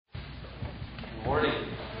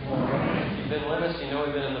morning. If you've been with us, you know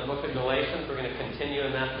we've been in the book of Galatians. We're going to continue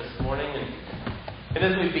in that this morning. And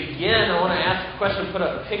as we begin, I want to ask a question, put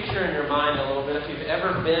a picture in your mind a little bit. If you've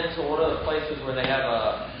ever been to one of the places where they have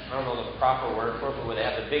I don't know the proper word for it, but where they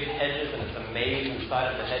have the big hedges and it's a maze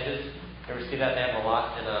inside of the hedges. You ever see that? They have a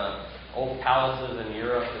lot in old palaces in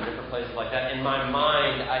Europe and different places like that. In my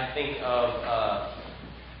mind, I think of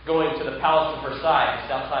going to the Palace of Versailles,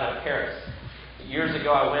 just outside of Paris. Years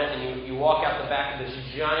ago I went, and you walk out the back of this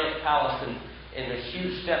giant palace, and there's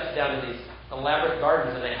huge steps down to these elaborate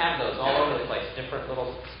gardens, and they have those all over the place, different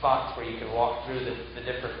little spots where you can walk through the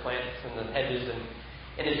different plants and the hedges.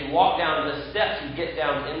 And as you walk down the steps, you get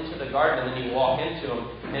down into the garden, and then you walk into them,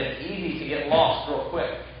 and it's easy to get lost real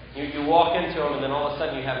quick. You walk into them, and then all of a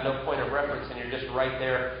sudden you have no point of reference, and you're just right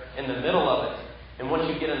there in the middle of it. And once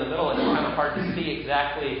you get in the middle, it's kind of hard to see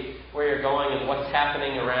exactly where you're going and what's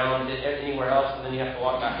happening around anywhere else, and then you have to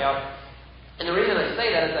walk back out. And the reason I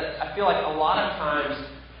say that is that I feel like a lot of times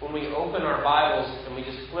when we open our Bibles and we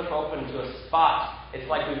just flip open to a spot, it's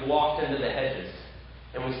like we've walked into the hedges.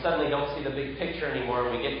 And we suddenly don't see the big picture anymore,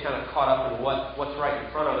 and we get kind of caught up in what's right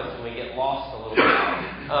in front of us, and we get lost a little bit.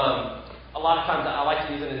 A lot of times I like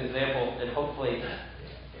to use it as an example, and hopefully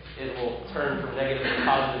it will turn from negative to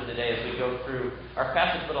positive today as we go through our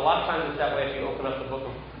passage. But a lot of times it's that way if you open up the book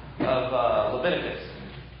of Leviticus.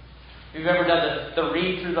 If you've ever done the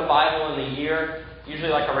read through the Bible in the year,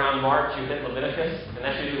 usually like around March you hit Leviticus, and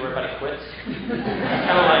that's usually where everybody quits.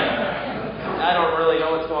 Kind of like, I don't really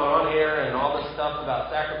know what's going on here, and all this stuff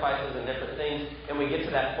about sacrifices and different things. And we get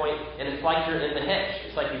to that point, and it's like you're in the hedge.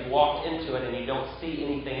 It's like you've walked into it and you don't see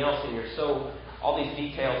anything else, and you're so all these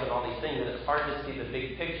details and all these things, and it's hard to see the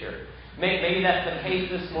big picture. Maybe that's the case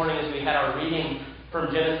this morning as we had our reading from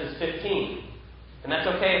Genesis 15. And that's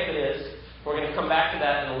okay if it is. We're going to come back to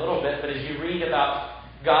that in a little bit. But as you read about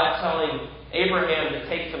God telling Abraham to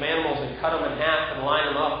take some animals and cut them in half and line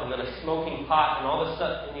them up, and then a smoking pot and all this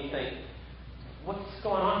stuff, and you think, what's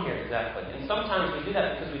going on here exactly? And sometimes we do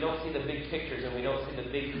that because we don't see the big pictures and we don't see the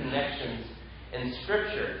big connections in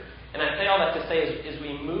Scripture. And I say all that to say, as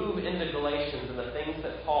we move into Galatians and the things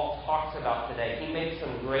that Paul talks about today, he makes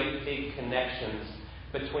some great big connections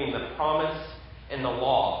between the promise and the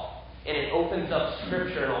law. And it opens up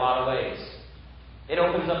Scripture in a lot of ways. It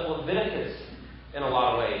opens up Leviticus in a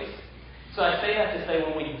lot of ways. So I say that to say,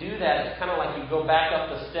 when we do that, it's kind of like you go back up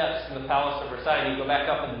the steps in the Palace of Versailles, and you go back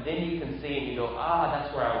up, and then you can see, and you go,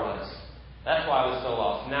 that's where I was. That's why I was so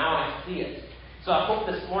lost. Now I see it. So I hope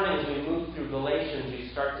this morning as we move through Galatians, you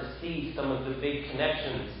start to see some of the big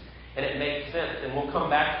connections, and it makes sense. And we'll come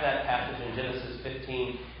back to that passage in Genesis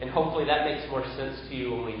 15, and hopefully that makes more sense to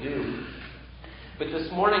you when we do. But this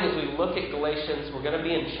morning as we look at Galatians, we're going to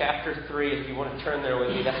be in chapter 3. If you want to turn there with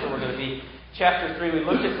me, that's where we're going to be. Chapter 3, we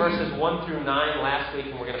looked at verses 1 through 9 last week,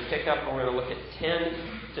 and we're going to pick up and we're going to look at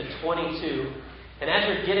 10 to 22. And as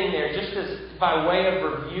you're getting there, just as by way of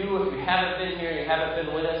review, if you haven't been here, you haven't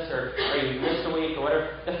been with us, or you missed a week or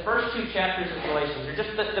whatever, the first two chapters of Galatians are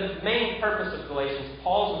just the main purpose of Galatians.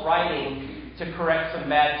 Paul's writing to correct some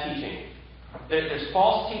bad teaching. There's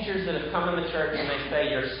false teachers that have come in the church and they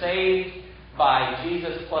say you're saved by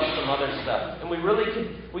Jesus plus some other stuff. And we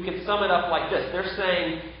could sum it up like this. They're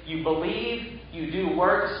saying you believe, you do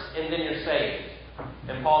works, and then you're saved.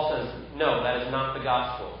 And Paul says, no, that is not the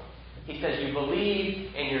gospel. He says you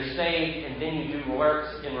believe and you're saved, and then you do works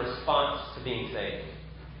in response to being saved.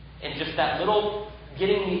 And just that little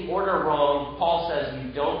getting the order wrong, Paul says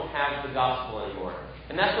you don't have the gospel anymore.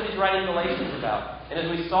 And that's what he's writing Galatians about. And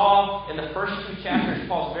as we saw in the first two chapters,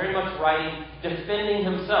 Paul's very much writing, defending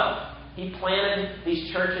himself. He planted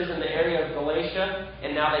these churches in the area of Galatia,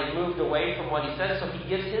 and now they've moved away from what he says. So he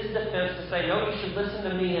gives his defense to say, no, you should listen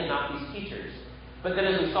to me and not these teachers. But then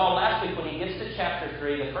as we saw last week, when he gets to chapter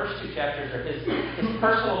 3, the first two chapters are his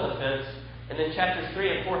personal defense. And then chapters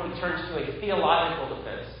 3 and 4, he turns to a theological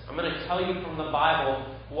defense. I'm going to tell you from the Bible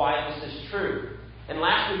why this is true. And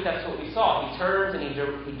last week, that's what we saw. He turns and he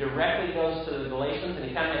directly goes to the Galatians, and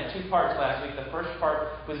he kind of had two parts last week. The first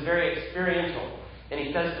part was very experiential. And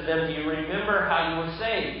he says to them, do you remember how you were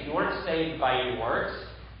saved? You weren't saved by your works.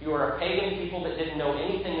 You were a pagan people that didn't know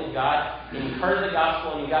anything of God, and you heard the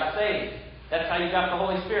gospel and you got saved. That's how you got the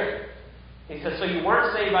Holy Spirit. He says, so you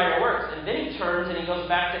weren't saved by your works. And then he turns and he goes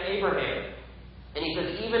back to Abraham. And he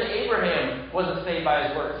says, even Abraham wasn't saved by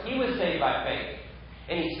his works. He was saved by faith.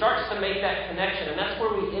 And he starts to make that connection. And that's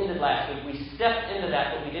where we ended last week. We stepped into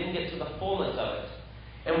that, but we didn't get to the fullness of it.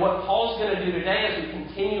 And what Paul's going to do today as we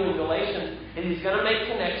continue in Galatians is he's going to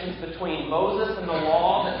make connections between Moses and the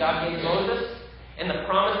law that God gave Moses and the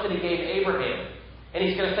promise that he gave Abraham. And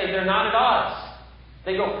he's going to say they're not at odds.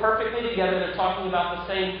 They go perfectly together. They're talking about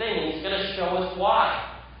the same thing, and he's going to show us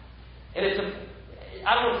why. And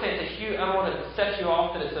I don't want to say it's a huge, I don't want to set you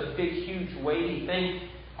off that it's a big, huge, weighty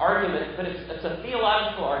argument, but it's a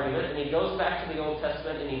theological argument, and he goes back to the Old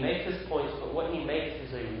Testament and he makes his points, but what he makes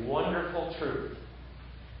is a wonderful truth.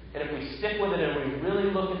 And if we stick with it and we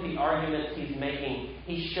really look at the arguments he's making,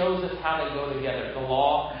 he shows us how they go together, the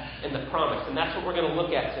law and the promise. And that's what we're going to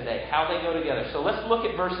look at today, how they go together. So let's look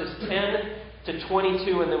at verses 10 to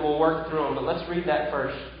 22, and then we'll work through them. But let's read that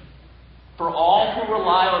first. For all who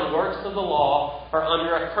rely on works of the law are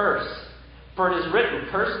under a curse. For it is written,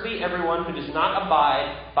 Cursed be everyone who does not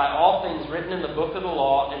abide by all things written in the book of the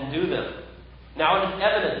law and do them. Now it is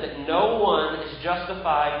evident that no one is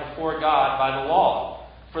justified before God by the law,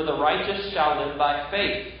 for the righteous shall live by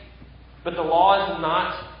faith. But the law is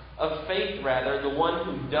not of faith, rather, the one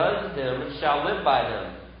who does them shall live by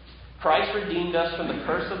them. Christ redeemed us from the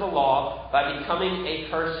curse of the law by becoming a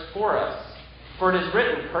curse for us. For it is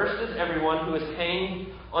written, Cursed is everyone who is hanged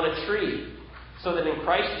on a tree, so that in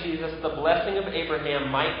Christ Jesus the blessing of Abraham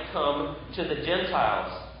might come to the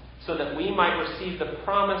Gentiles, so that we might receive the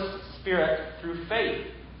promised Spirit through faith.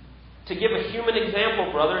 To give a human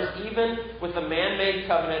example, brothers, even with the man-made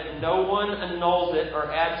covenant, no one annuls it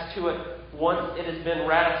or adds to it once it has been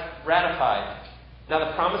ratified. Now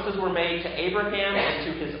the promises were made to Abraham and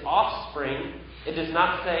to his offspring. It does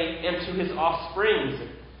not say, and to his offsprings,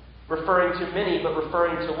 referring to many, but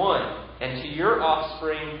referring to one, and to your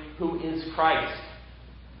offspring, who is Christ.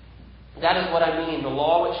 That is what I mean. The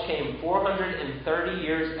law which came 430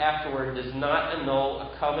 years afterward does not annul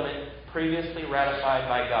a covenant previously ratified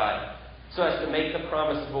by God, so as to make the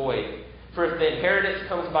promise void. For if the inheritance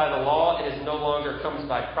comes by the law, it is no longer comes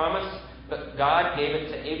by promise, but God gave it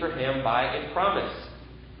to Abraham by a promise.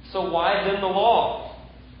 So why then the law?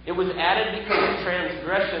 It was added because of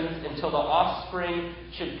transgressions until the offspring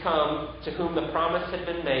should come to whom the promise had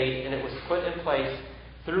been made, and it was put in place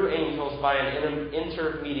through angels by an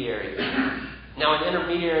intermediary. Now an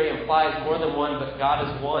intermediary implies more than one, but God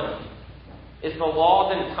is one. Is the law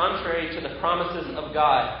then contrary to the promises of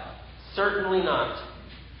God? Certainly not.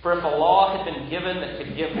 For if a law had been given that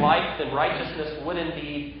could give life, then righteousness would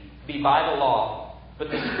indeed be by the law. But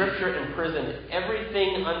the Scripture imprisoned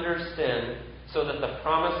everything under sin, so that the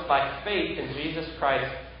promise by faith in Jesus Christ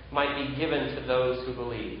might be given to those who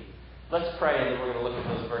believe. Let's pray, and then we're going to look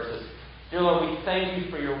at those verses. Dear Lord, we thank you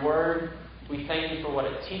for your word. We thank you for what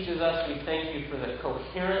it teaches us. We thank you for the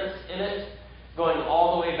coherence in it, going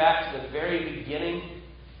all the way back to the very beginning,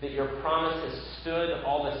 that your promise has stood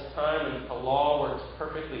all this time, and the law works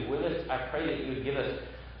perfectly with us. I pray that you would give us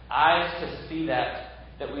eyes to see that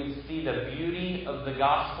we'd see the beauty of the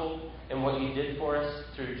gospel and what you did for us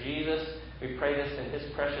through Jesus. We pray this in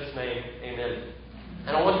his precious name. Amen.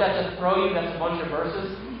 And I want that to throw you. That's a bunch of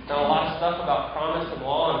verses. Now, a lot of stuff about promise and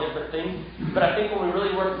law and different things. But I think when we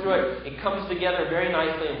really work through it, it comes together very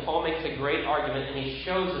nicely, and Paul makes a great argument, and he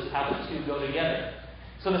shows us how the two go together.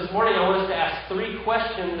 So this morning I want us to ask 3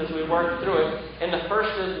 questions as we work through it. And the first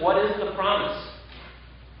is, what is the promise?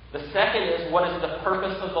 The second is, what is the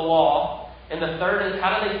purpose of the law? And the third is,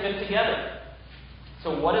 how do they fit together?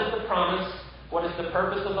 So what is the promise? What is the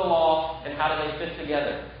purpose of the law, and how do they fit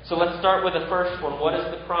together? So let's start with the first one. What is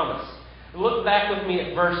the promise? Look back with me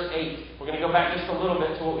at verse 8. We're going to go back just a little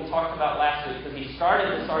bit to what we talked about last week, because he started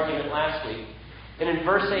this argument last week. And in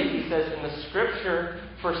verse 8 he says, "In the Scripture,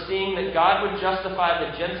 foreseeing that God would justify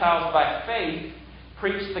the Gentiles by faith,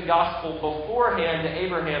 preached the gospel beforehand to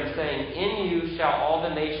Abraham, saying, In you shall all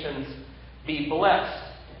the nations be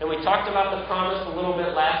blessed." And we talked about the promise a little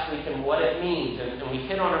bit last week and what it means, and we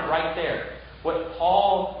hit on it right there. What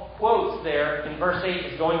Paul quotes there in verse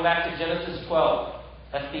 8 is going back to Genesis 12.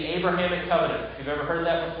 That's the Abrahamic covenant. If you've ever heard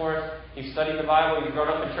that before, you've studied the Bible, you've grown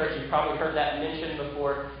up in church, you've probably heard that mentioned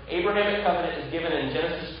before. Abrahamic covenant is given in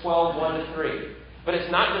Genesis 12, 1-3. But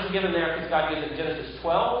it's not just given there because God gives it in Genesis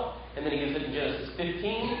 12, and then he gives it in Genesis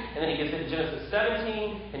 15, and then he gives it in Genesis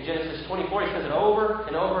 17, and Genesis 24. He says it over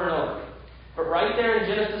and over and over. But right there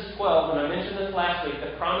in Genesis 12, when I mentioned this last week,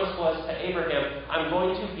 the promise was to Abraham, I'm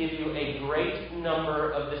going to give you a great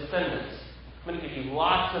number of descendants. I'm going to give you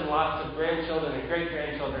lots and lots of grandchildren and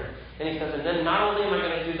great-grandchildren. And he says, and then not only am I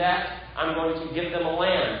going to do that, I'm going to give them a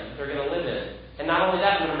land they're going to live in. And not only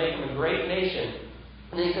that, I'm going to make them a great nation.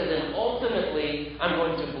 And he says, and ultimately, I'm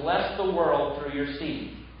going to bless the world through your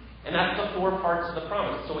seed. And that's the 4 parts of the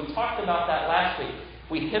promise. So we talked about that last week.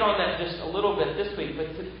 We hit on that just a little bit this week,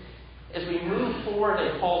 but as we move forward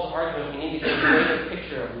in Paul's argument, we need to get a greater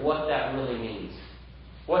picture of what that really means.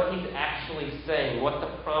 What he's actually saying, what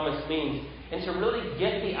the promise means. And to really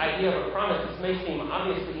get the idea of a promise, this may seem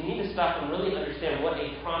obvious, but you need to stop and really understand what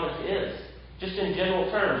a promise is. Just in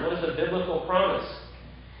general terms, what is a biblical promise?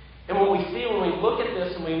 And what we see when we look at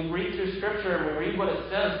this and we read through Scripture and we read what it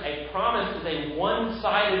says, a promise is a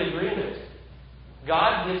one-sided agreement.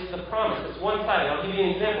 God gives the promise. It's one-sided. I'll give you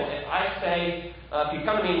an example. If I say, if you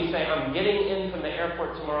come to me and you say, I'm getting in from the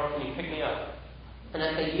airport tomorrow, can you pick me up? And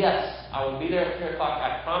I say, yes, I will be there at 3 o'clock.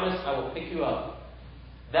 I promise I will pick you up.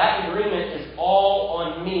 That agreement is all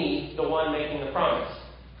on me, the one making the promise.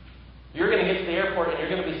 You're going to get to the airport and you're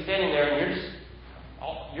going to be standing there and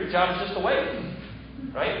your job is just to wait.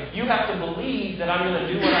 Right? You have to believe that I'm going to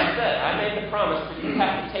do what I said. I made the promise, but you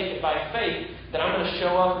have to take it by faith that I'm going to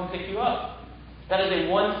show up and pick you up. That is a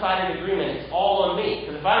one-sided agreement. It's all on me.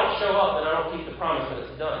 Because if I don't show up, then I don't keep the promise that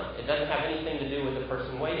it's done. It doesn't have anything to do with the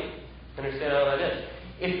person waiting. Understand how that is?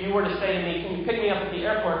 If you were to say to me, can you pick me up at the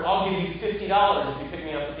airport? I'll give you $50 if you pick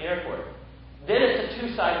me up at the airport. Then it's a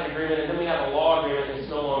two-sided agreement, and then we have a law agreement, and it's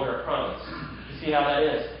no longer a promise. You see how that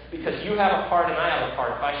is? Because you have a part and I have a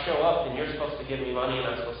part. If I show up, then you're supposed to give me money and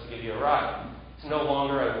I'm supposed to give you a ride. It's no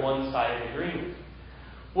longer a one-sided agreement.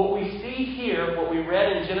 What we see here, what we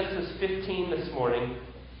read in Genesis 15 this morning,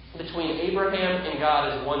 between Abraham and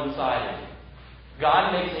God is one-sided.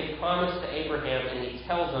 God makes a promise to Abraham and he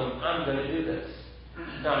tells him, I'm going to do this.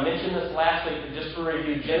 Now, I mentioned this last week, but just for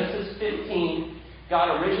review, Genesis 15,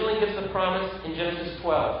 God originally gives the promise in Genesis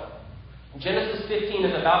 12. Genesis 15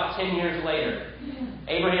 is about 10 years later.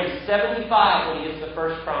 Abraham's 75 when he gets the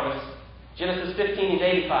first promise. Genesis 15, he's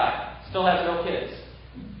 85. Still has no kids.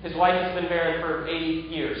 His wife has been barren for 80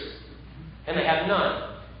 years. And they have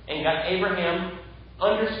none. And Abraham,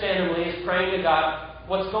 understandably, is praying to God,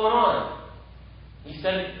 what's going on? You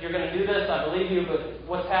said you're going to do this, I believe you, but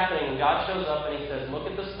what's happening? And God shows up and he says, look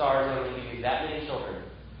at the stars, I'm going to give you that many children.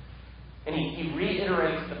 And he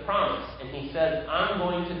reiterates the promise. And he says, I'm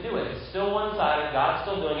going to do it. It's still one-sided. God's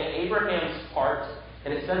still doing it. Abraham's part.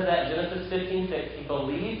 And it says that in Genesis 15:6. He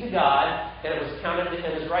believed God and it was counted to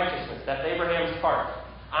him as righteousness. That's Abraham's part.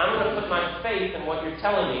 I'm going to put my faith in what you're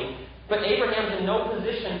telling me. But Abraham's in no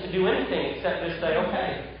position to do anything except just say,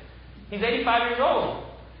 okay. He's 85 years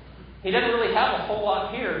old. He doesn't really have a whole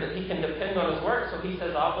lot here that he can depend on his work. So he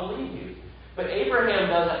says, I'll believe you. But Abraham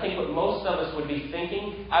does, I think, what most of us would be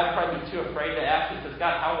thinking. I would probably be too afraid to ask. He says,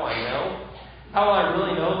 God, how will I know? How will I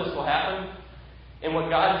really know this will happen? And what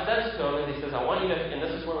God says to him is, he says, I want you to, and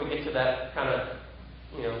this is where we get to that kind of,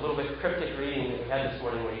 a little bit cryptic reading that we had this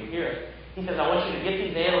morning where you hear it. He says, I want you to get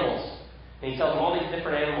these animals. And he tells them all these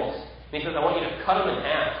different animals. And he says, I want you to cut them in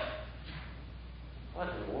half. What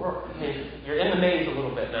in the world? I mean, you're in the maze a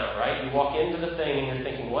little bit now, right? You walk into the thing and you're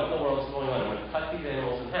thinking, what in the world is going on? I'm going to cut these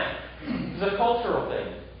animals in half. It's a cultural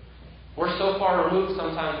thing. We're so far removed,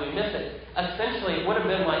 sometimes we miss it. Essentially, it would have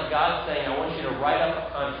been like God saying, I want you to write up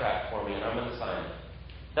a contract for me and I'm going to sign it.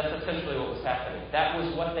 That's essentially what was happening. That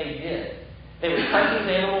was what they did. They would cut these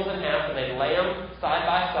animals in half and they'd lay them side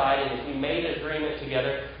by side, and if we made an agreement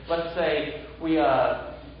together, let's say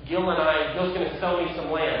Gil's going to sell me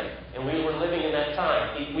some land, and we were living in that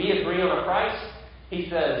time. We agree on a price. He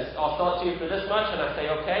says, I'll sell it to you for this much, and I say,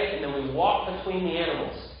 okay, and then we walk between the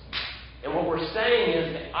animals. And what we're saying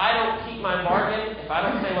is, if I don't keep my bargain, if I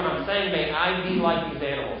don't say what I'm saying, may I be like these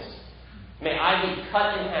animals. May I be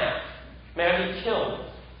cut in half. May I be killed.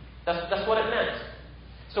 That's what it meant.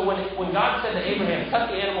 So when God said to Abraham, cut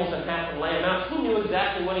the animals in half and lay them out, he knew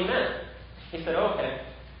exactly what he meant. He said, okay,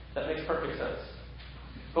 that makes perfect sense.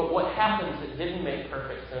 But what happens that didn't make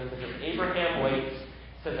perfect sense is that Abraham waits,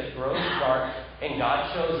 says it grows dark, and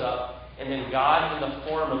God shows up, and then God, in the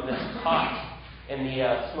form of this pot and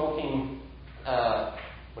the smoking,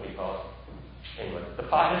 what do you call it? Anyway, the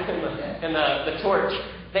pot and the torch,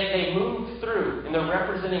 they move through, and they're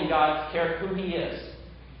representing God's character, who He is.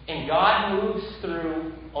 And God moves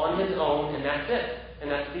through on His own, and that's it. And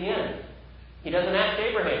that's the end. He doesn't ask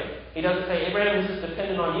Abraham. He doesn't say, Abraham, this is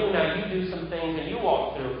dependent on you. Now you do some things and you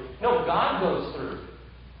walk through. No, God goes through.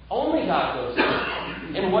 Only God goes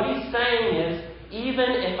through. And what He's saying is, even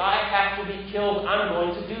if I have to be killed, I'm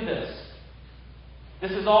going to do this.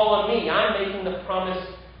 This is all on me. I'm making the promise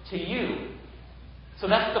to you. So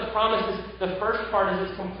that's the promise. The first part is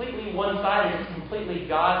it's completely one-sided. It's completely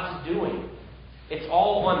God's doing. It's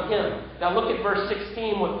all on Him. Now look at verse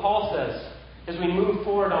 16, what Paul says. As we move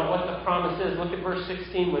forward on what the promise is, look at verse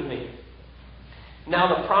 16 with me. Now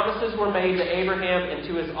the promises were made to Abraham and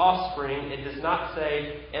to his offspring. It does not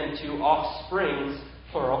say, and to offsprings,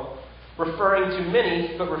 plural, referring to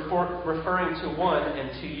many, but referring to one,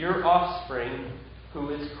 and to your offspring, who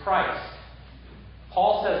is Christ.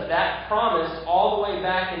 Paul says that promise all the way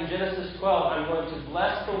back in Genesis 12, I'm going to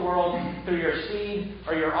bless the world through your seed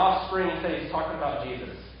or your offspring. He said he's talking about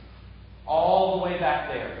Jesus. All the way back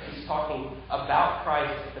there, he's talking about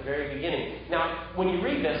Christ at the very beginning. Now, when you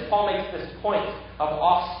read this, Paul makes this point of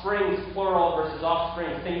offsprings plural versus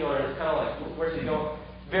offspring singular. And it's kind of like, where's he going?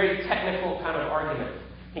 Very technical kind of argument.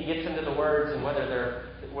 He gets into the words and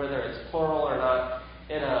whether it's plural or not.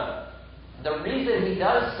 And the reason he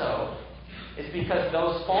does so is because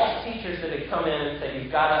those false teachers that had come in and said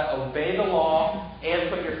you've got to obey the law and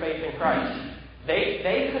put your faith in Christ,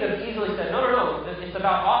 they could have easily said, no, it's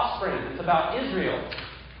about offspring. It's about Israel.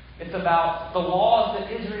 It's about the laws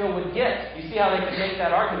that Israel would get. You see how they could make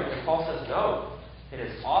that argument? And Paul says, no, it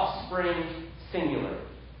is offspring singular.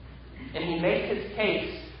 And he makes his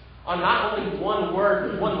case on not only one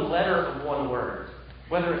word, but one letter of one word,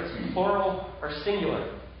 whether it's plural or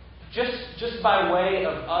singular. Just by way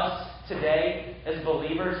of us today as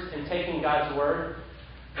believers in taking God's word,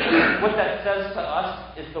 what that says to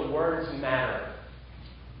us is the words matter.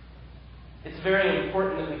 It's very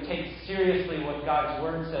important that we take seriously what God's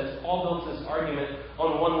word says. Paul builds this argument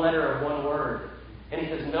on one letter of one word. And he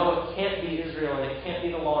says, no, it can't be Israel, and it can't be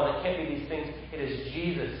the law, and it can't be these things. It is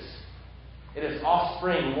Jesus. It is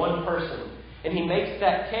offspring, one person. And he makes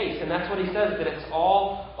that case, and that's what he says, that it's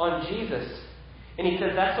all on Jesus. And he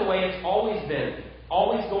says that's the way it's always been.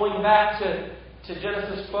 Always going back to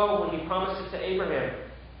Genesis 12 when he promised it to Abraham.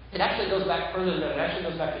 It actually goes back further than that. It actually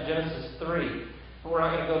goes back to Genesis 3. But we're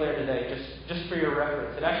not going to go there today, just for your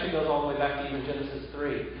reference. It actually goes all the way back to even Genesis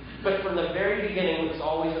 3. But from the very beginning, it was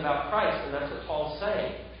always about Christ, and that's what Paul's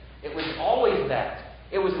saying. It was always that.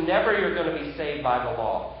 It was never you're going to be saved by the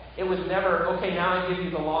law. It was never, okay, now I give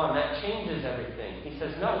you the law, and that changes everything. He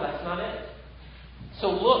says, no, that's not it.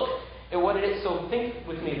 So look at what it is. So think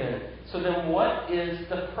with me then. So then what is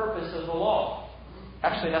the purpose of the law?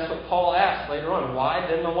 Actually, that's what Paul asks later on. Why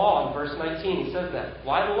then the law? In verse 19, he says that.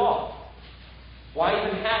 Why the law? Why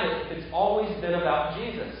even have it if it's always been about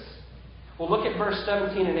Jesus? Well, look at verse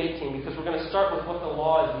 17 and 18, because we're going to start with what the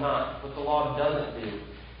law is not, what the law doesn't do.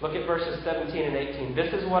 Look at verses 17 and 18.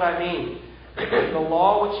 This is what I mean. The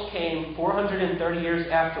law which came 430 years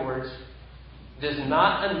afterwards does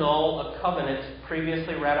not annul a covenant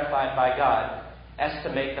previously ratified by God as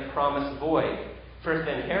to make the promise void. For if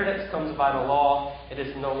the inheritance comes by the law, it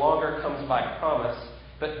is no longer comes by promise,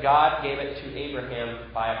 but God gave it to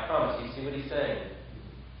Abraham by a promise. You see what he's saying?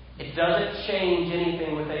 It doesn't change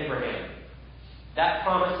anything with Abraham. That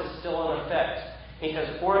promise is still in effect.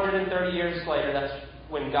 Because 430 years later, that's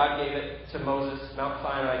when God gave it to Moses, Mount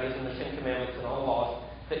Sinai, gives him the Ten Commandments and all the laws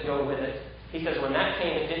that go with it. He says when that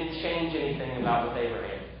came, it didn't change anything about with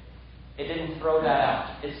Abraham. It didn't throw that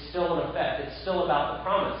out. It's still in effect. It's still about the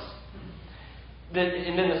promise.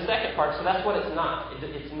 And then the second part, so that's what it's not.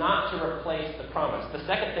 It's not to replace the promise. The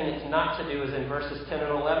second thing it's not to do is in verses 10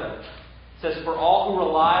 and 11. It says, for all who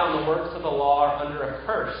rely on the works of the law are under a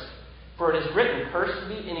curse. For it is written, cursed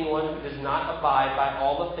be anyone who does not abide by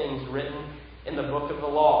all the things written in the book of the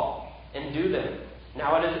law and do them.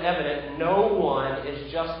 Now it is evident no one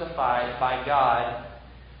is justified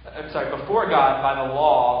before God by the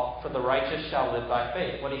law, for the righteous shall live by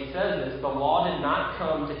faith. What he says is the law did not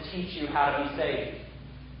come to teach you how to be saved.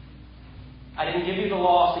 I didn't give you the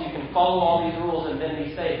law so you can follow all these rules and then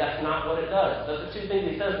be saved. That's not what it does. Those are two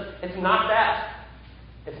things he says. It's not that.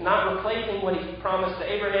 It's not replacing what he promised to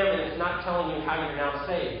Abraham, and it's not telling you how you're now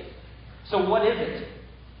saved. So what is it?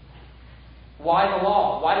 Why the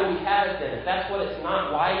law? Why do we have it then? If that's what it's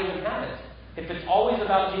not, why even have it? If it's always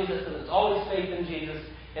about Jesus and it's always faith in Jesus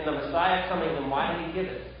and the Messiah coming, then why did he give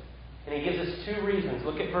it? And he gives us two reasons.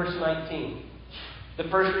 Look at verse 19. The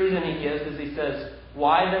first reason he gives is he says,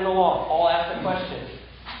 why then the law? Paul asks a question.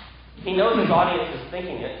 He knows his audience is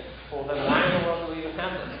thinking it. Well, then why in the world do we even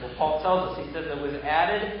have this? Well, Paul tells us, he says it was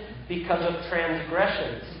added because of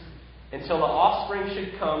transgressions. Until the offspring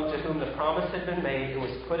should come to whom the promise had been made, it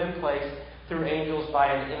was put in place through angels by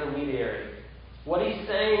an intermediary. What he's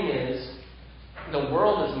saying is, the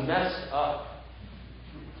world is messed up.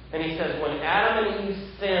 And he says, when Adam and Eve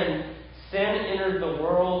sinned, sin entered the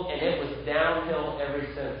world, and it was downhill ever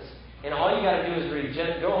since. And all you got to do is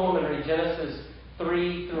go home and read Genesis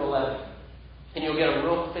 3 through 11. And you'll get a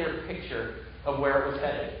real clear picture of where it was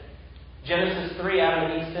headed. Genesis 3,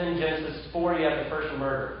 Adam and Eve sinned. Genesis 4, you have the first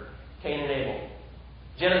murder, Cain and Abel.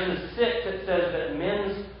 Genesis 6, it says that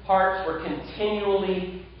men's hearts were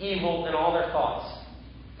continually evil in all their thoughts.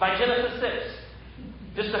 By Genesis 6,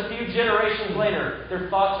 just a few generations later, their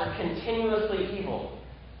thoughts are continuously evil.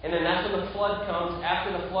 And then that's when the flood comes.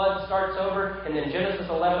 After the flood starts over, and then Genesis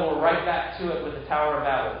 11, we're right back to it with the Tower of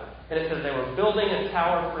Babel. And it says they were building a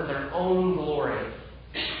tower for their own glory.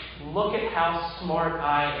 Look at how smart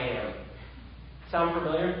I am. Sound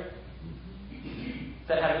familiar? Does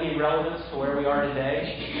that have any relevance to where we are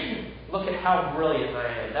today? Look at how brilliant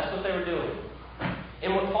I am. That's what they were doing.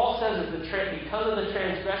 And what Paul says is because of the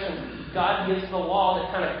transgressions, God gives the law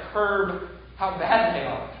to kind of curb how bad they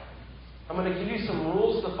are. I'm going to give you some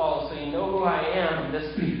rules to follow so you know who I am.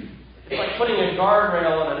 It's like putting a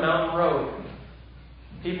guardrail on a mountain road.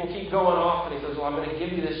 People keep going off, and he says, well, I'm going to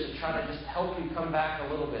give you this to try to just help you come back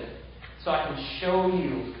a little bit so I can show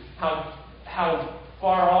you how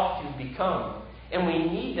far off you've become. And we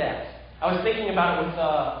need that. I was thinking about it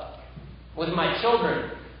with my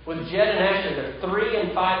children. With Jed and Ashley, they're 3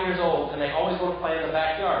 and 5 years old, and they always want to play in the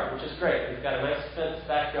backyard, which is great. We've got a nice fenced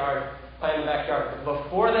backyard, play in the backyard. But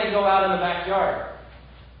before they go out in the backyard,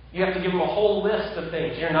 you have to give them a whole list of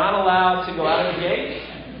things. You're not allowed to go out of the gate.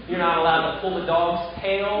 You're not allowed to pull the dog's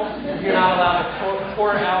tail. You're not allowed to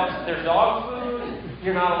pour out their dog food.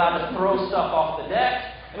 You're not allowed to throw stuff off the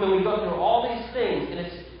deck. I mean, we go through all these things, and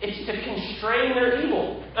it's to constrain their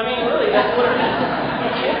evil. I mean, really, that's what it is.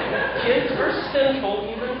 Kids are sinful,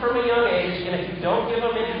 even from a young age, and if you don't give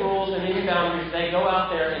them any rules and any boundaries, they go out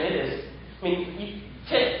there, and it is. I mean,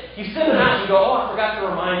 you send them out, and you go, oh, I forgot to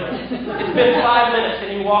remind them. It's been 5 minutes,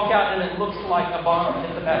 and you walk out, and it looks like a bomb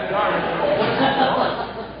hit the backyard.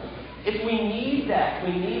 If we need that,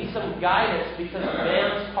 we need some guidance because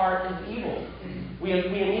man's heart is evil. We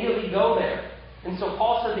immediately go there. And so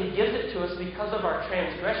Paul says he gives it to us because of our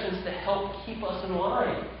transgressions to help keep us in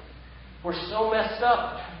line. We're so messed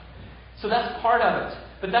up. So that's part of it.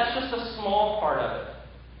 But that's just a small part of it.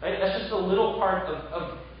 Right? That's just a little part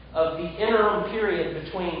of the interim period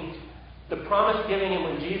between the promise giving and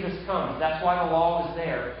when Jesus comes. That's why the law is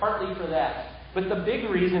there, partly for that. But the big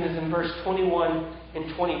reason is in verse 21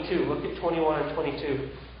 and 22. Look at 21 and 22.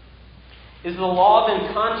 Is the law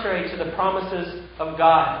then contrary to the promises of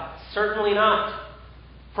God? Certainly not.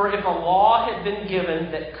 For if a law had been given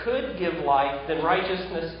that could give life, then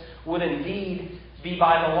righteousness would indeed be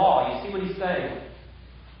by the law. You see what he's saying?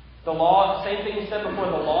 The law, same thing he said before,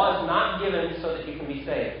 the law is not given so that you can be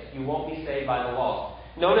saved. You won't be saved by the law.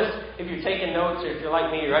 Notice, if you're taking notes, or if you're like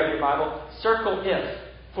me, you write your Bible, circle if.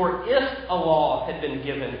 For if a law had been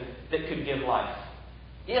given that could give life.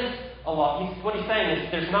 If a law, what he's saying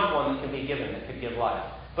is there's not one that can be given that could give life.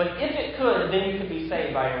 But if it could, then you could be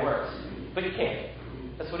saved by your works. But you can't.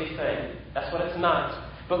 That's what he's saying. That's what it's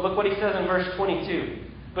not. But look what he says in verse 22.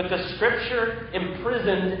 But the Scripture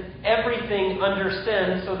imprisoned everything under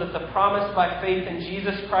sin so that the promise by faith in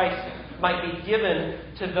Jesus Christ might be given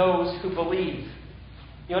to those who believe.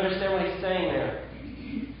 You understand what he's saying there?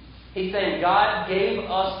 He's saying God gave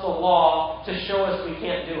us the law to show us we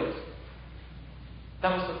can't do it.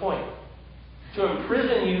 That was the point. To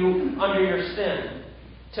imprison you under your sin.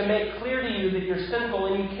 To make clear to you that you're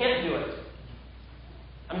sinful and you can't do it.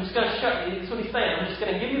 I'm just going to show you. That's what he's saying. I'm just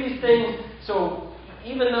going to give you these things so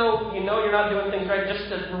even though you know you're not doing things right, just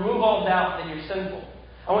to remove all doubt that you're sinful.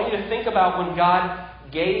 I want you to think about when God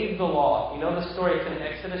gave the law. You know the story. It's in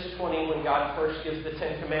Exodus 20 when God first gives the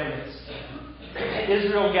 10 Commandments.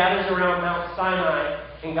 Israel gathers around Mount Sinai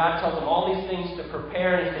and God tells them all these things to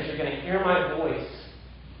prepare, and he says, you're going to hear my voice.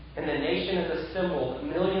 And the nation is assembled,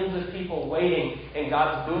 millions of people waiting, and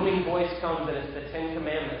God's booming voice comes, and it's the 10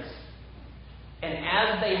 Commandments. And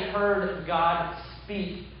as they heard God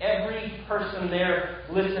speak, every person there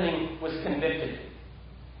listening was convicted.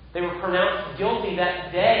 They were pronounced guilty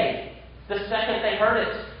that day, the second they heard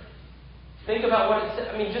it. Think about what it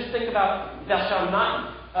said. I mean, just think about, thou shalt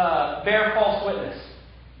not bear false witness.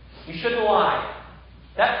 You shouldn't lie.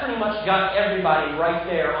 That pretty much got everybody right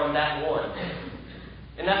there on that one.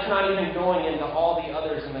 And that's not even going into all the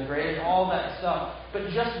others and the greatest, all that stuff. But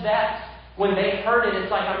just that, when they heard it,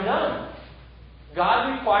 it's like, I'm done.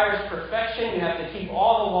 God requires perfection. You have to keep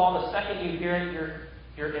all the law. The second you hear it,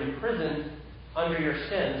 you're imprisoned under your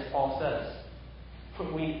sins, Paul says.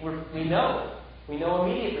 We know. We know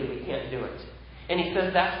immediately we can't do it. And he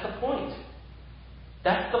says that's the point.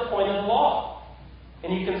 That's the point of the law.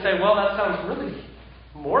 And you can say, well, that sounds really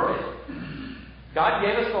morbid. God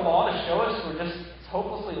gave us the law to show us we're just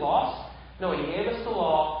hopelessly lost? No, he gave us the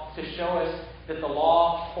law to show us that the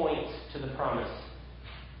law points to the promise.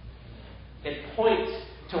 It points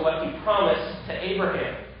to what he promised to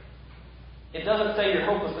Abraham. It doesn't say you're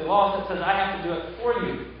hopelessly lost. It says I have to do it for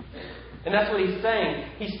you. And that's what he's saying.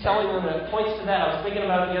 He's telling them that it points to that. I was thinking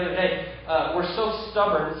about it the other day. We're so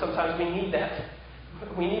stubborn, sometimes we need that.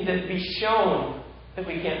 We need to be shown that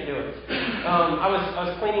we can't do it. I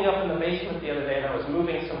was cleaning up in the basement the other day, and I was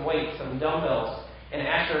moving some weights, some dumbbells. And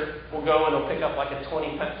Asher will go and he'll pick up like a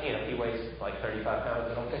 20-pound, he weighs like 35 pounds,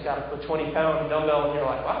 and he'll pick up a 20-pound dumbbell, and you're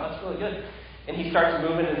like, wow, that's really good. And he starts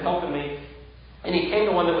moving and helping me. And he came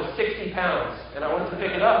to one that was 60 pounds, and I went to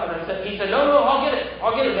pick it up, and he said, no, I'll get it,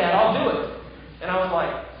 Dad, I'll do it. And I was like,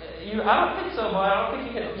 I don't think so, but I don't think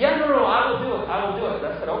you can. Yeah, no, I will do it. And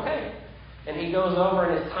I said, okay. And he goes over,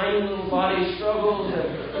 and his tiny little body struggles,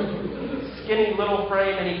 and skinny little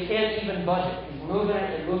frame, and he can't even budge it. He's moving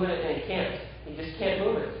it, and he can't. He just can't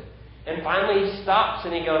move it. And finally he stops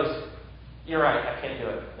and he goes, you're right, I can't do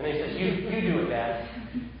it. And he says, you do it, Dad.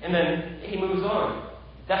 And then he moves on.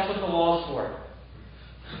 That's what the law's for.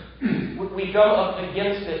 We go up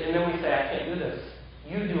against it and then we say, I can't do this.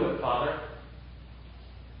 You do it, Father.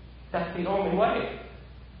 That's the only way.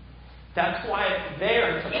 That's why it's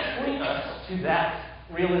there to point us to that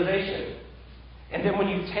realization. And then when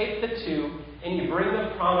you take the two and you bring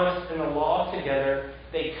the promise and the law together,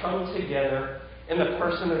 they come together in the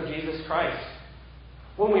person of Jesus Christ.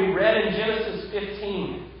 When we read in Genesis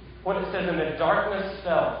 15, what it says, and the darkness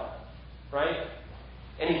fell, right?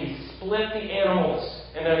 And he split the animals,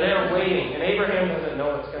 and they're there waiting. And Abraham doesn't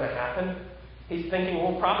know what's going to happen. He's thinking,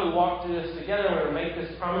 we'll probably walk through this together, and we'll make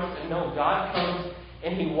this promise. And no, God comes,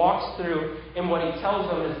 and he walks through, and what he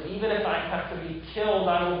tells them is, even if I have to be killed,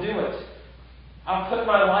 I will do it. I'll put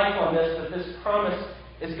my life on this, that this promise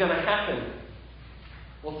is going to happen.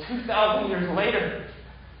 Well, 2,000 years later,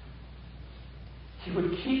 he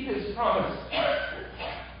would keep his promise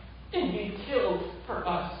and be killed for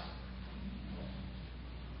us.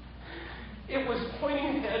 It was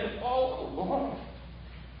pointing ahead all along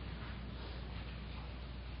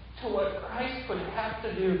to what Christ would have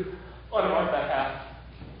to do on our behalf.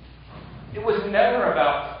 It was never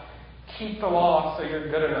about keep the law so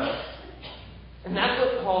you're good enough. And that's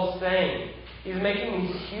what Paul's saying. He's making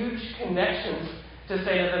these huge connections to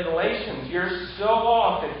say to the Galatians, you're so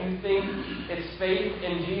off if you think it's faith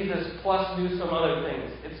in Jesus plus do some other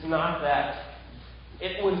things. It's not that.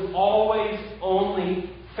 It was always only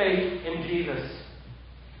faith in Jesus.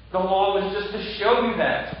 The law was just to show you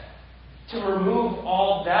that, to remove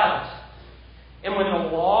all doubt. And when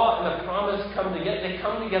the law and the promise come together, they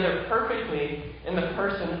come together perfectly in the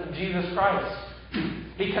person of Jesus Christ.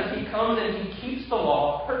 Because he comes and he keeps the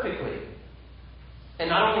law perfectly. And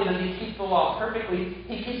not only does he keep the law perfectly,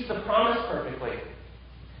 he keeps the promise perfectly.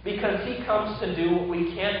 Because he comes to do what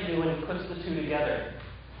we can't do and he puts the two together.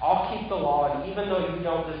 I'll keep the law, and even though you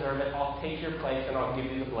don't deserve it, I'll take your place and I'll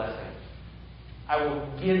give you the blessing. I will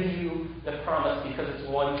give you the promise because it's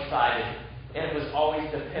one-sided. And it was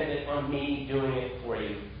always dependent on me doing it for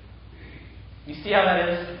you. You see how that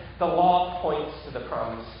is? The law points to the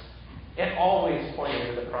promise. It always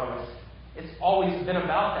pointed to the promise. It's always been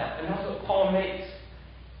about that. And that's what Paul makes.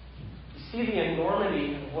 You see the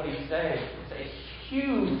enormity of what he's saying. It's a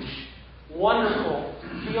huge, wonderful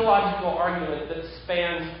theological argument that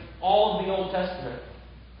spans all of the Old Testament.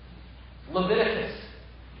 Leviticus.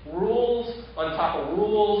 Rules on top of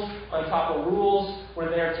rules on top of rules were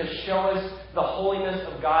there to show us the holiness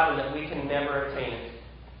of God and that we can never attain it.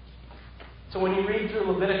 So when you read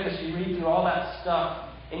through Leviticus, you read through all that stuff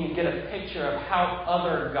and you get a picture of how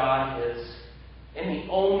other God is. And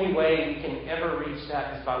the only way we can ever reach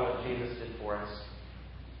that is by what Jesus did for us.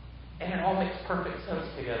 And it all makes perfect sense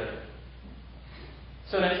together.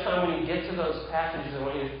 So next time when you get to those passages, I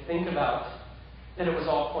want you to think about that it was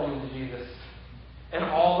all pointing to Jesus. And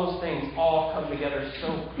all those things all come together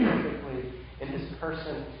so perfectly in his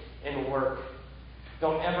person and work.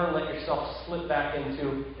 Don't ever let yourself slip back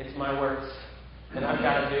into, it's my works, and I've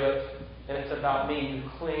got to do it, and it's about me. You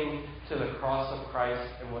cling to the cross of Christ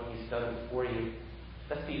and what he's done for you.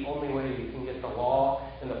 That's the only way you can get the law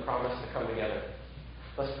and the promise to come together.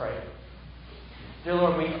 Let's pray. Dear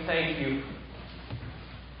Lord, we thank you.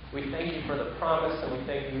 We thank you for the promise, and we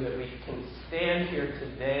thank you that we can stand here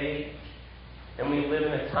today and we live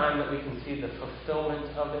in a time that we can see the fulfillment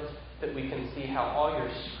of it, that we can see how all your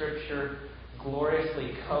Scripture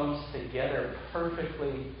gloriously comes together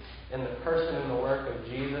perfectly in the person and the work of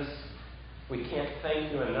Jesus. We can't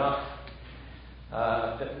thank you enough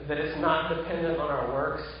that it's not dependent on our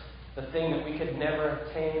works, the thing that we could never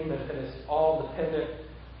obtain, but that it's all dependent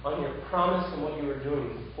on your promise and what you are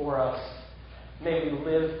doing for us. May we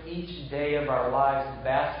live each day of our lives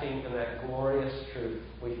basking in that glorious truth.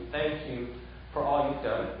 We thank you for all you've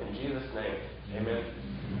done. In Jesus' name, amen.